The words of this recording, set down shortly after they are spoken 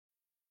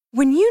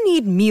When you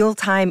need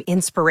mealtime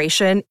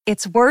inspiration,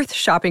 it's worth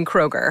shopping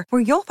Kroger,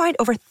 where you'll find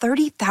over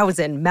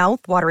 30,000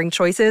 mouth-watering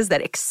choices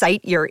that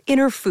excite your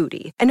inner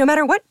foodie. And no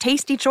matter what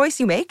tasty choice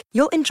you make,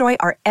 you'll enjoy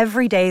our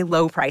everyday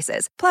low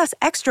prices, plus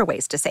extra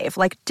ways to save,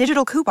 like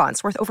digital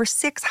coupons worth over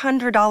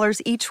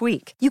 $600 each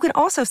week. You can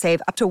also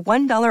save up to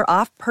 $1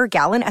 off per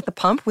gallon at the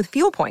pump with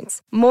fuel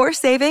points. More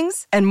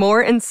savings and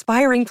more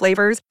inspiring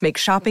flavors make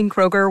shopping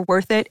Kroger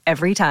worth it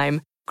every time.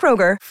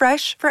 Kroger,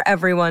 fresh for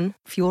everyone.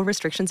 Fuel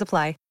restrictions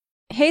apply.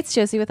 Hey, it's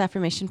Josie with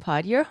Affirmation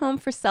Pod, your home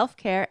for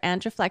self-care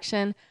and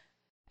reflection.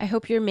 I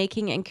hope you're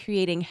making and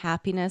creating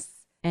happiness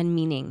and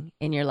meaning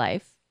in your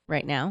life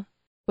right now.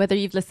 Whether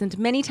you've listened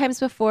many times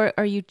before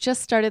or you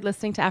just started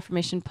listening to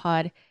Affirmation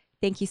Pod,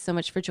 thank you so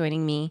much for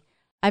joining me.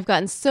 I've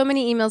gotten so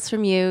many emails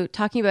from you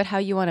talking about how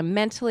you want to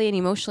mentally and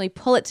emotionally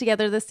pull it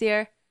together this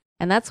year.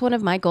 And that's one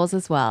of my goals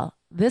as well.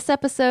 This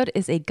episode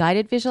is a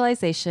guided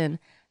visualization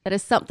that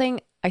is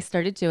something I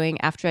started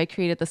doing after I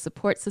created the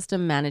support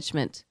system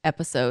management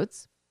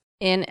episodes.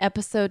 In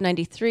episode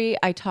 93,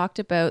 I talked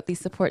about the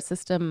support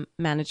system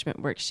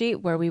management worksheet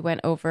where we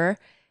went over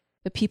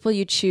the people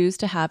you choose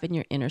to have in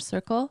your inner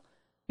circle,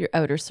 your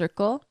outer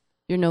circle,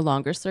 your no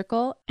longer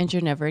circle, and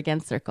your never again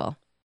circle.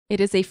 It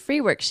is a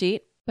free worksheet,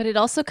 but it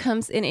also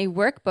comes in a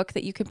workbook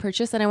that you can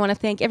purchase. And I want to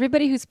thank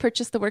everybody who's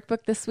purchased the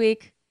workbook this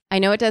week. I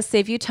know it does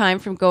save you time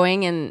from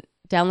going and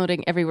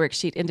downloading every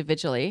worksheet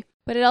individually,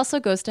 but it also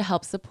goes to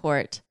help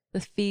support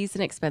the fees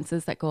and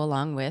expenses that go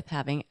along with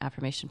having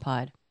Affirmation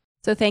Pod.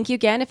 So thank you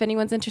again. If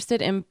anyone's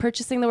interested in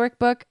purchasing the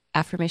workbook,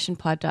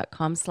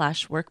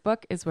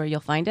 affirmationpod.com/workbook is where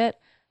you'll find it.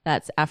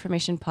 That's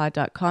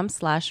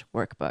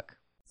affirmationpod.com/workbook.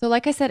 So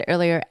like I said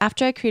earlier,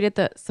 after I created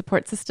the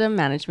support system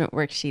management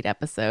worksheet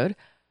episode,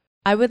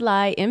 I would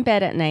lie in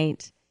bed at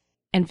night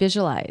and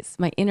visualize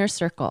my inner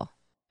circle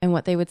and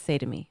what they would say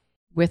to me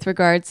with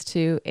regards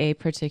to a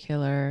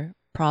particular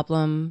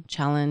problem,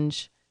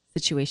 challenge,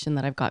 situation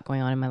that I've got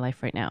going on in my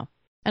life right now.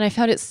 And I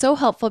found it so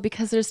helpful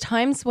because there's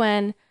times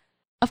when,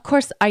 of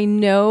course, I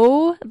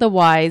know the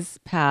wise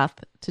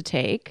path to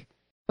take,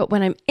 but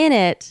when I'm in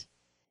it,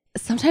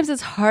 sometimes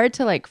it's hard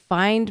to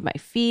find my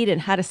feet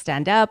and how to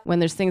stand up when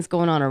there's things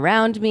going on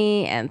around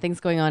me and things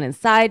going on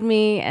inside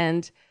me.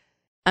 And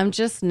I'm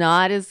just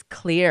not as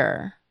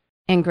clear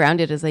and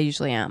grounded as I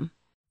usually am.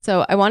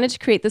 So I wanted to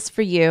create this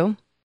for you.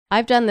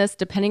 I've done this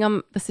depending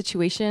on the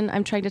situation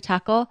I'm trying to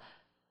tackle,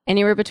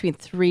 anywhere between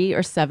 3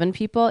 or 7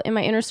 people in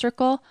my inner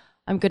circle.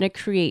 I'm going to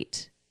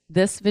create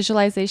this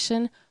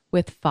visualization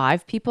with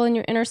 5 people in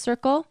your inner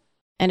circle.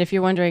 And if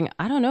you're wondering,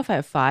 I don't know if I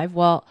have 5.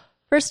 Well,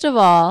 first of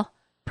all,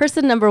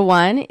 person number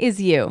 1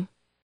 is you.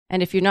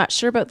 And if you're not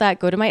sure about that,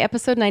 go to my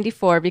episode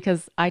 94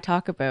 because I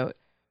talk about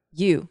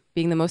you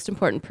being the most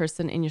important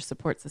person in your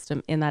support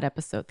system in that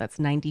episode. That's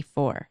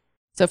 94.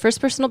 So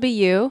first person will be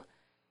you.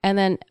 And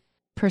then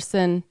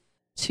person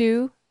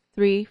 2,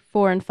 3,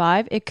 4, and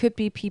 5. It could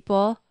be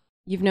people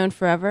you've known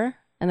forever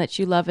and that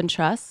you love and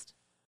trust.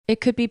 It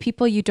could be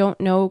people you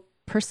don't know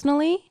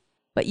personally,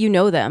 but you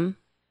know them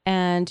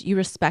and you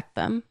respect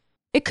them.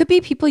 It could be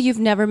people you've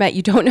never met,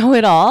 you don't know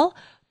at all,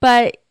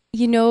 but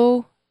you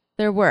know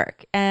their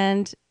work.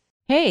 And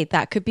hey,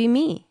 that could be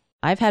me.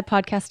 I've had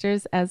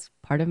podcasters as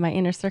part of my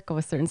inner circle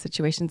with certain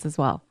situations as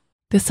well.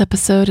 This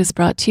episode is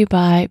brought to you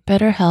by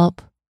BetterHelp.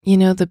 You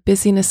know, the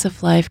busyness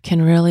of life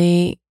can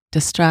really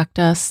distract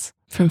us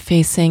from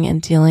facing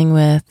and dealing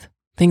with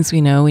things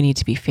we know we need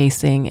to be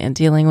facing and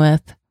dealing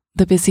with.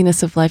 The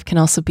busyness of life can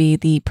also be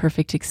the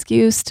perfect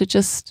excuse to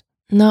just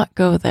not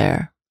go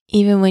there,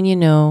 even when you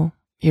know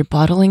you're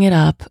bottling it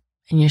up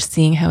and you're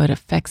seeing how it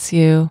affects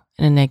you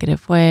in a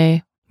negative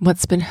way.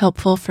 What's been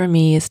helpful for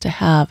me is to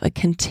have a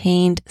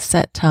contained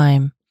set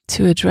time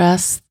to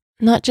address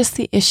not just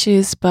the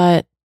issues,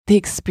 but the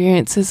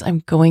experiences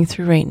I'm going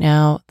through right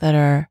now that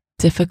are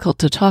difficult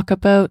to talk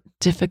about,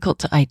 difficult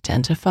to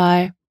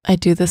identify. I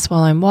do this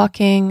while I'm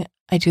walking.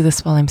 I do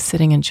this while I'm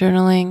sitting and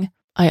journaling.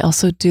 I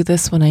also do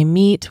this when I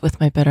meet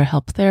with my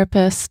BetterHelp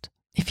therapist.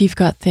 If you've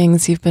got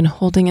things you've been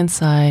holding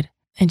inside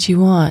and you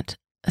want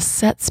a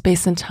set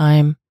space and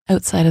time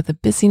outside of the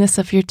busyness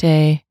of your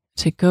day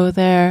to go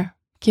there,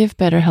 give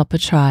BetterHelp a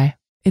try.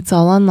 It's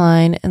all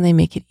online and they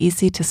make it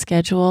easy to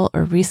schedule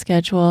or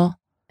reschedule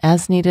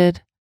as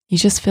needed. You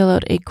just fill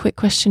out a quick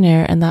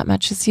questionnaire and that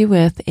matches you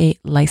with a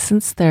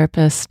licensed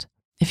therapist.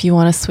 If you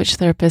want to switch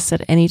therapists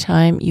at any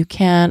time, you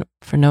can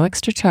for no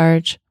extra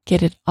charge.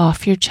 Get it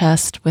off your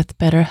chest with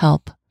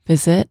BetterHelp.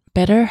 Visit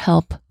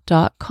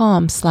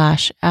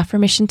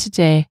betterhelp.com/affirmation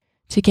today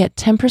to get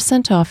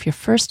 10% off your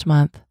first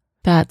month.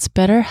 That's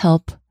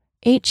BetterHelp,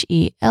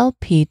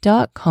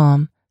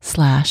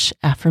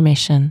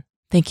 HELP.com/affirmation.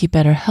 Thank you,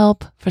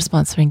 BetterHelp, for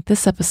sponsoring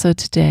this episode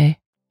today.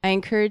 I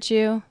encourage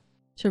you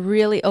to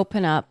really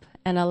open up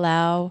and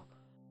allow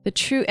the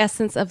true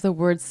essence of the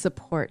word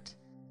support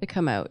to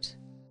come out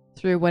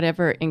through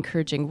whatever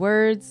encouraging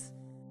words,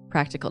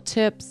 practical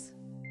tips,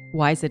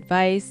 wise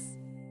advice,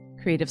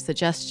 creative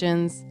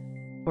suggestions,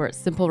 or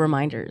simple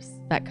reminders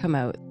that come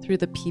out through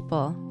the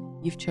people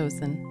you've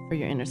chosen for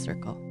your inner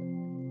circle.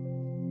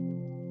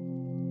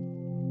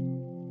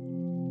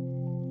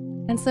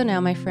 And so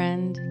now, my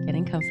friend,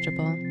 getting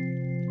comfortable.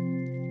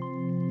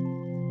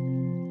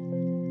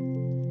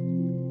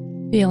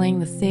 Feeling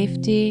the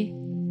safety,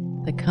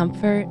 the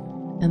comfort,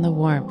 and the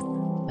warmth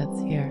that's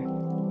here.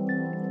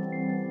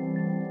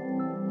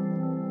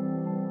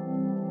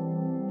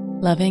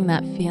 Loving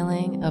that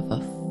feeling of a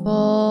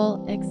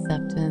full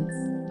acceptance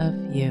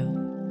of you.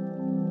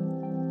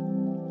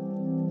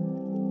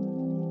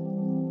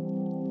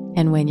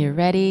 And when you're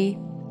ready,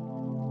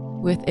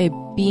 with a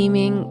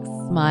beaming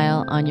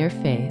smile on your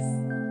face,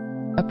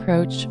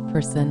 approach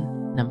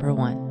person number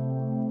 1.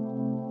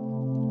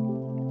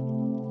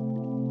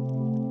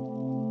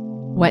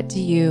 What do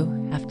you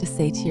have to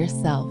say to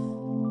yourself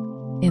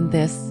in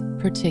this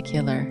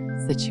particular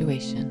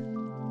situation?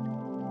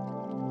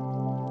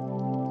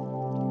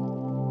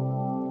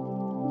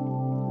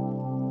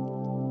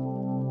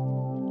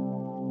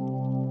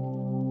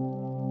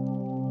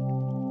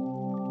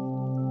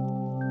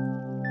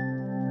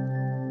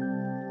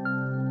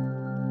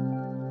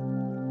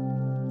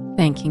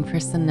 Thanking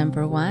person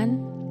number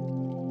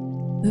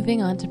 1,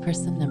 moving on to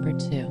person number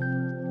 2.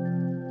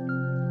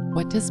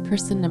 What does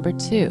person number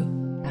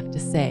 2 have to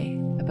say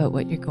about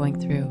what you're going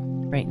through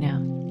right now?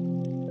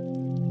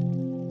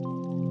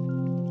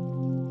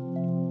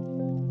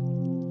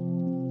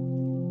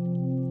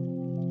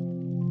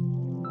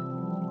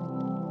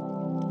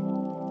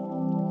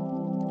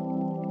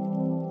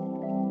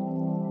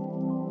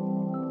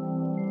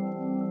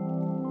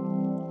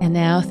 And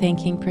now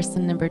thanking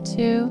person number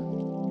 2,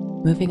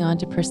 moving on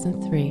to person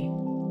 3.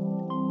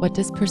 What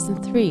does person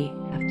 3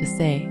 have to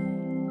say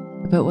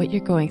about what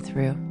you're going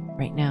through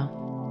right now?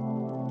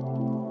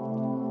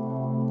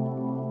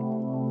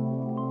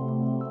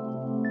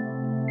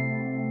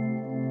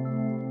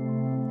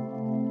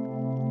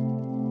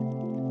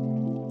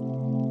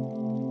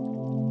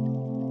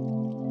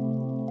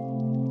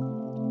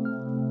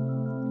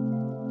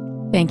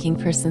 Thanking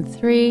person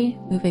 3,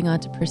 moving on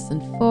to person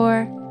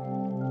 4.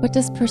 What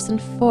does person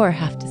 4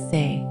 have to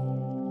say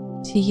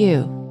to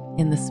you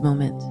in this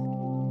moment?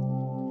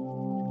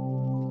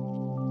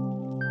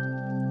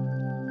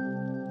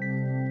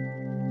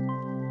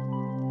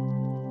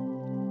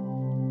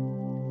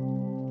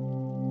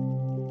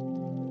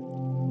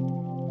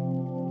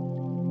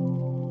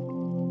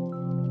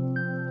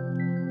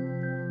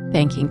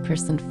 Thanking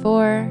person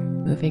 4,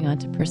 moving on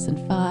to person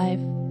 5.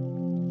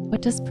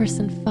 What does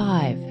person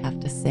 5 have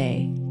to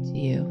say to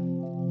you?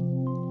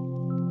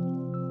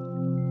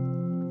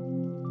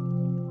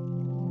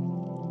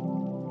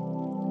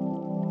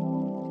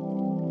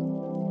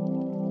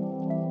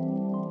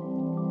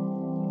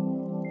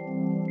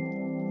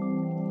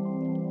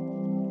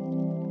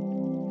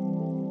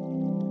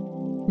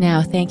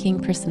 Now, thanking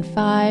person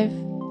 5,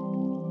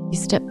 you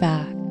step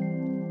back,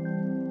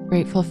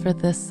 grateful for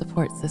this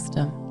support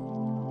system,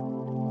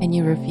 and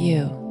you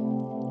review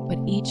what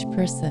each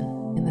person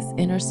in this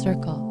inner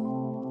circle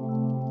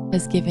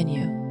has given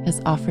you, has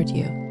offered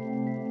you,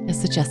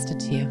 has suggested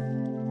to you.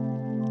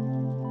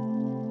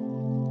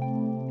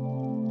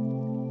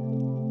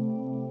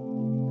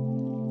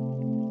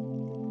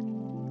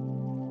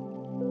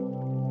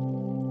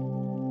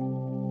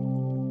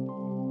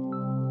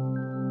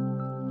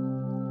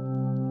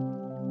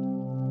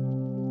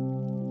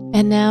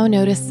 And now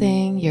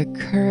noticing your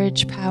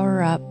courage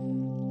power up.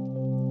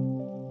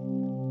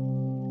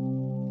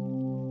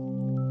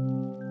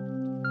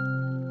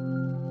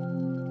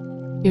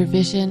 Your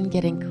vision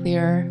getting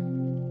clearer.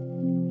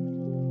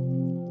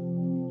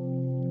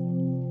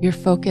 Your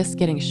focus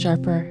getting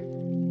sharper.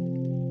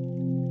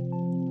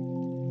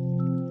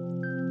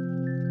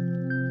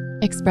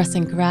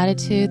 Expressing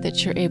gratitude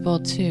that you're able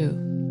to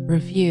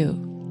review,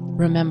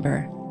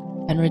 remember,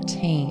 and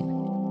retain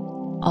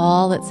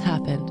all that's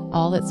happened,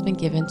 all that's been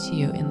given to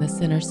you in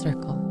this inner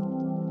circle.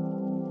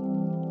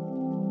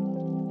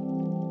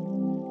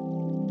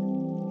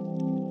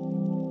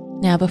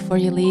 Now, before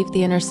you leave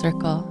the inner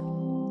circle,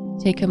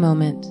 take a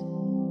moment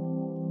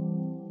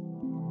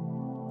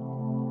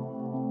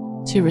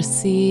to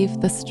receive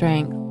the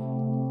strength,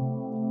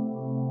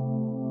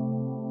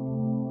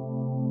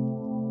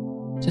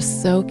 to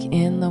soak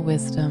in the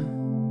wisdom,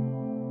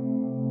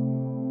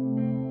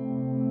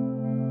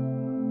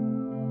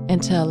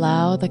 and to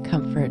allow the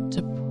comfort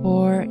to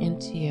pour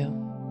into you.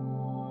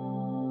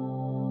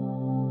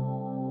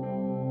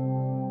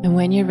 And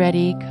when you're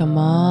ready, come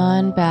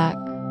on back.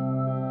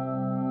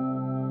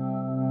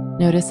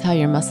 Notice how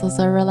your muscles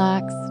are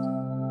relaxed.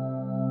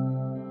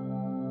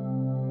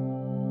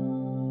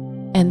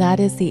 And that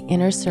is the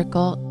inner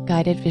circle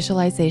guided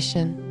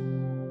visualization.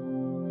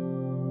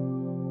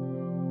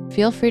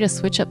 Feel free to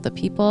switch up the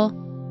people,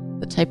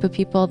 the type of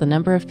people, the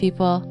number of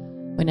people,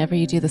 whenever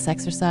you do this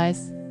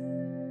exercise.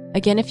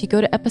 Again, if you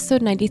go to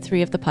episode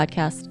 93 of the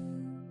podcast,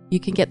 you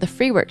can get the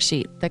free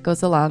worksheet that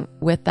goes along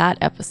with that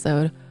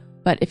episode.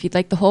 But if you'd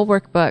like the whole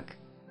workbook,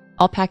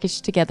 all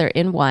packaged together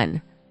in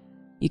one,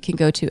 you can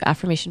go to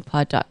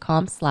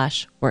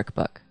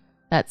affirmationpod.com/workbook.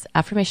 That's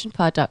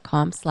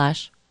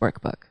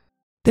affirmationpod.com/workbook.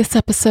 This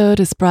episode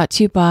is brought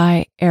to you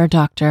by Air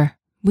Doctor.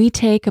 We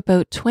take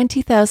about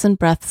 20,000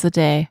 breaths a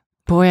day.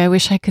 boy, I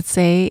wish I could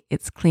say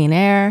it's clean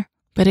air,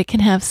 but it can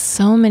have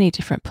so many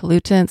different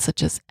pollutants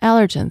such as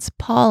allergens,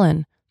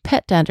 pollen,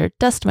 pet dander,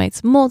 dust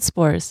mites, mold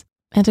spores.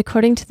 And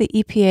according to the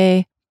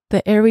EPA,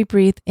 the air we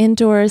breathe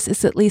indoors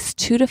is at least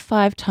 2 to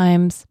 5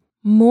 times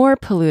more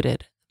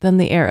polluted than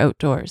the air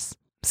outdoors.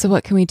 So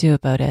what can we do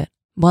about it?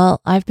 Well,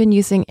 I've been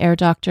using Air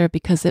Doctor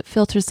because it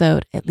filters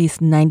out at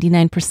least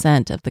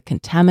 99% of the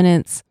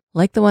contaminants,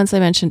 like the ones I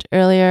mentioned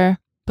earlier,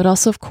 but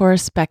also, of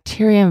course,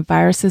 bacteria and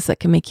viruses that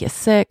can make you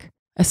sick,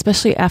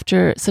 especially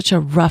after such a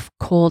rough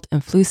cold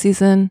and flu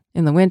season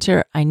in the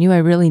winter. I knew I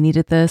really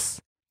needed this.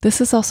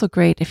 This is also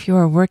great if you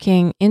are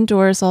working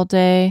indoors all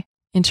day,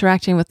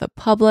 interacting with the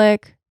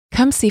public.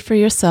 Come see for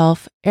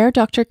yourself. Air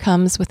Doctor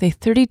comes with a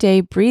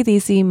 30-day breathe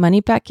easy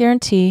money-back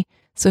guarantee.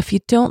 So if you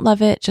don't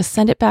love it, just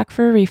send it back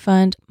for a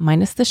refund,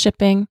 minus the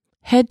shipping.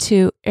 Head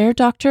to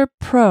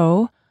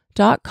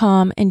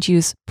airdoctorpro.com and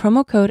use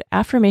promo code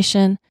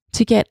AFFIRMATION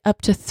to get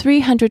up to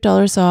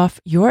 $300 off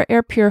your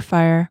air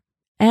purifier.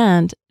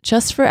 And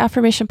just for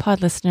Affirmation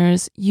Pod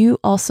listeners, you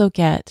also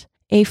get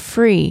a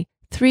free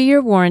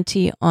 3-year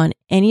warranty on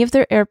any of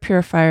their air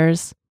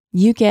purifiers.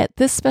 You get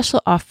this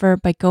special offer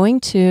by going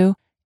to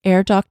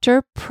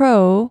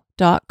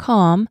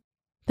airdoctorpro.com.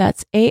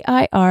 That's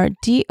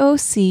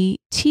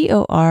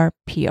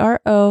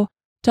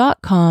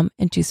airdoctorpro.com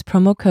and use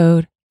promo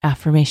code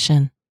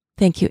AFFIRMATION.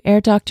 Thank you,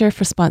 Air Doctor,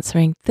 for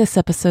sponsoring this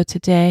episode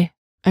today.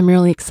 I'm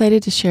really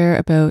excited to share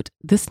about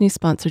this new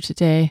sponsor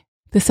today.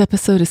 This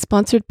episode is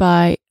sponsored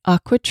by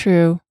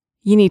AquaTrue.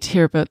 You need to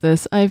hear about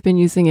this. I've been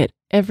using it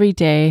every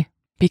day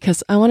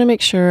because I want to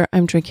make sure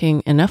I'm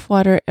drinking enough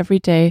water every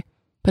day,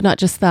 but not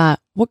just that.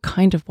 What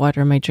kind of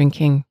water am I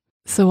drinking?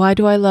 So why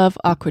do I love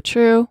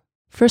AquaTrue?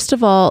 First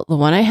of all, the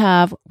one I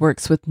have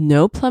works with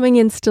no plumbing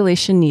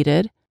installation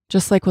needed.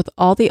 Just like with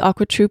all the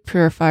AquaTrue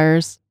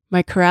purifiers,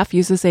 my carafe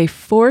uses a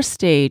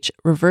 4-stage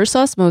reverse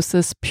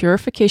osmosis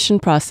purification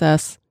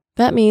process.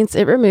 That means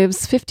it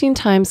removes 15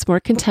 times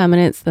more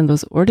contaminants than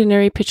those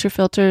ordinary pitcher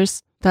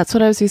filters. That's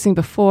what I was using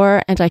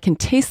before, and I can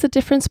taste the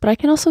difference, but I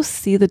can also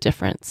see the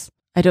difference.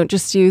 I don't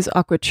just use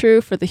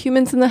AquaTrue for the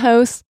humans in the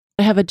house.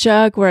 I have a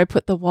jug where I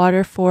put the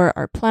water for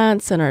our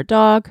plants and our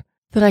dog,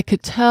 that I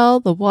could tell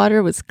the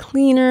water was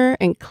cleaner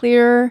and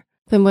clearer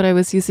than what I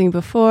was using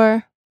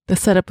before. The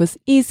setup was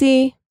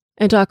easy,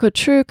 and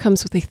AquaTrue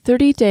comes with a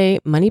 30-day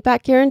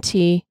money-back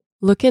guarantee.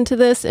 Look into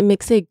this. It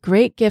makes a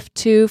great gift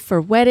too for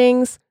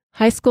weddings,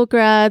 high school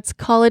grads,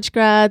 college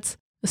grads,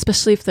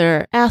 especially if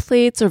they're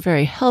athletes or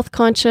very health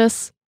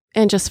conscious.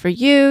 And just for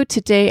you,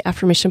 today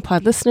Affirmation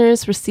Pod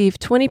listeners receive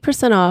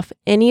 20% off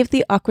any of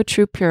the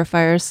AquaTrue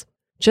purifiers.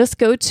 Just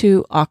go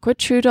to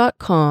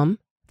aquatrue.com.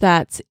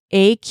 That's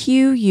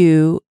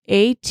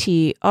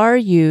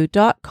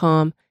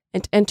AQUATRU.com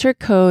and enter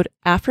code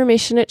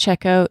AFFIRMATION at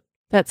checkout.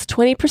 That's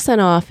 20%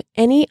 off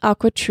any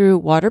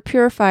AquaTrue water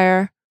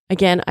purifier.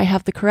 Again, I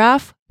have the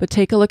carafe, but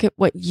take a look at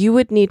what you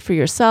would need for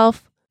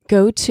yourself.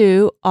 Go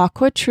to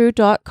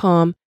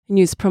aquatrue.com and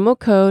use promo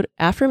code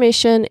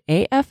AFFIRMATION,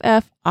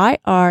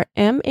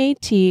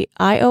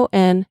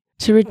 AFFIRMATION,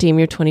 to redeem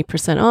your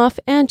 20% off,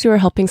 and you are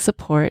helping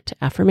support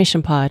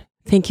Affirmation Pod.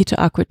 Thank you to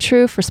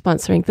AquaTrue for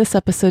sponsoring this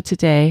episode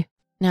today.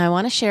 Now, I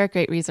want to share a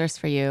great resource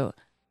for you.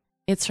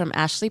 It's from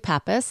Ashley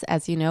Pappas.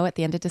 As you know, at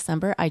the end of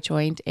December, I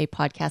joined a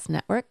podcast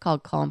network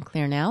called Calm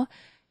Clear Now.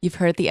 You've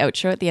heard the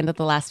outro at the end of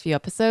the last few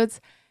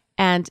episodes.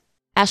 And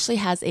Ashley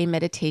has a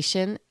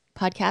meditation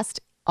podcast.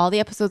 All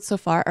the episodes so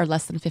far are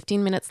less than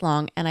 15 minutes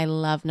long, and I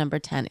love number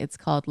 10. It's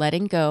called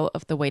Letting Go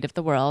of the Weight of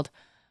the World.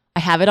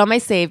 I have it on my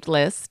saved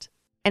list,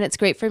 and it's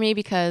great for me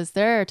because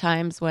there are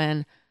times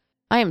when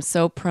I am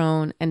so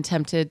prone and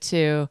tempted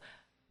to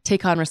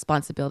take on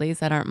responsibilities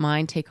that aren't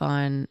mine, take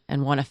on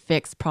and want to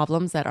fix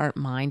problems that aren't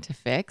mine to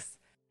fix,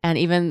 and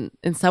even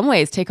in some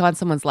ways take on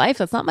someone's life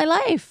that's not my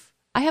life.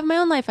 I have my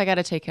own life I got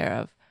to take care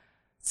of.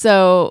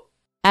 So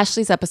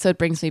Ashley's episode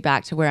brings me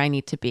back to where I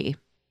need to be.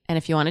 And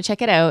if you want to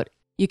check it out,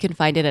 you can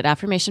find it at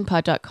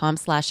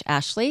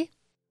affirmationpod.com/Ashley.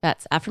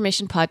 That's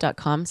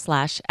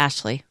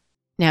affirmationpod.com/Ashley.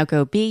 Now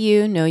go be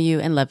you, know you,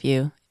 and love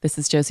you. This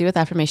is Josie with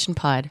Affirmation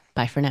Pod.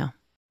 Bye for now.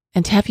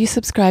 And have you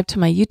subscribed to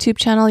my YouTube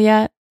channel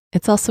yet?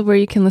 It's also where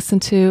you can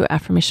listen to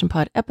Affirmation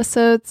Pod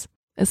episodes,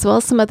 as well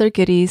as some other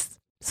goodies.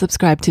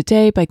 Subscribe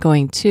today by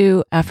going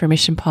to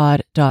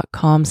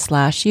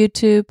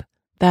affirmationpod.com/YouTube.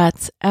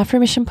 That's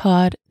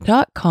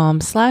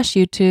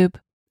affirmationpod.com/YouTube.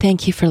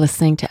 Thank you for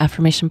listening to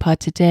Affirmation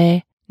Pod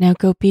today. Now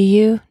go be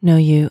you, know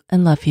you,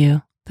 and love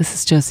you. This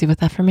is Josie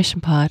with Affirmation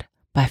Pod.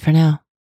 Bye for now.